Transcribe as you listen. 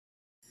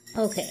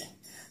Okay,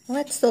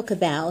 let's talk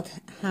about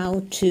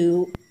how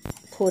to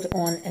put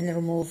on and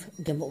remove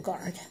gimbal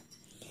guard.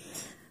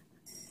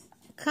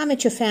 Come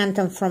at your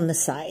Phantom from the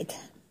side.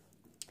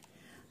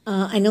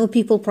 I know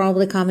people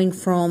probably coming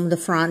from the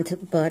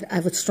front, but I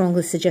would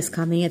strongly suggest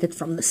coming at it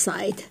from the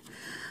side.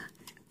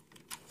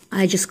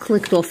 I just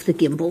clicked off the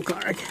gimbal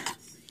guard.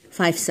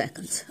 5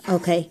 seconds.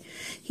 Okay,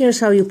 here's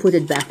how you put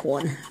it back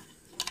on.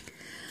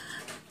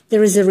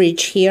 There is a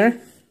ridge here.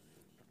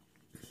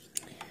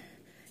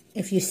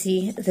 If you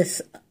see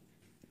this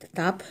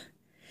top,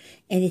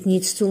 and it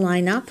needs to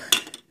line up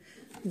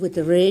with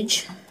the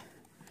ridge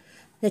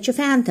that your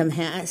Phantom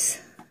has.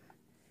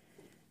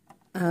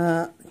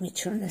 Let me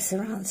turn this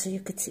around so you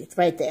could see it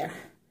right there.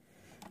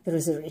 There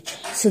is a ridge.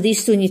 So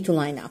these two need to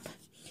line up.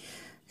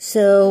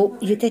 So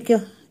you take your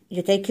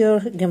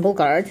gimbal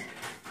guard.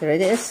 There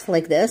it is,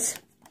 like this.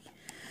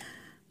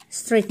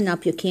 Straighten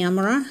up your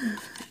camera.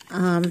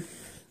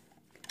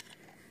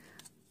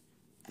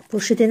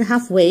 Push it in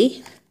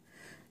halfway.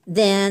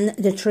 Then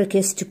the trick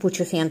is to put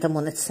your Phantom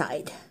on its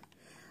side.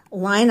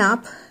 Line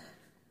up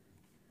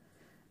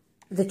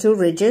the two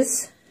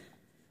ridges.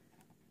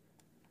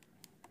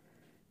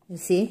 You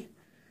see?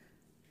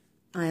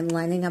 I'm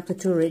lining up the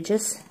two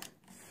ridges.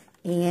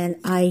 And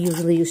I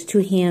usually use 2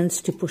 hands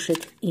to push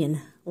it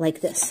in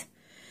like this.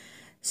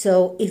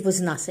 So it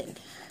was nothing.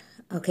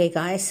 Okay,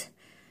 guys?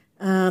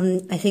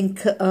 I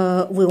think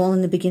we will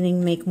in the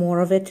beginning make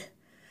more of it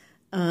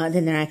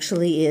than there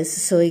actually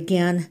is. So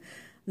again,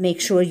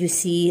 make sure you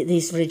see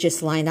these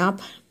ridges line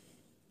up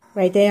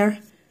right there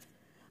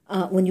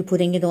when you're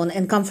putting it on,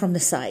 and come from the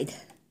side.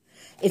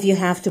 If you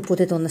have to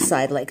put it on the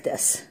side like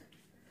this,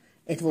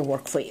 it will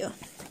work for you.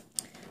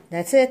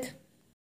 That's it.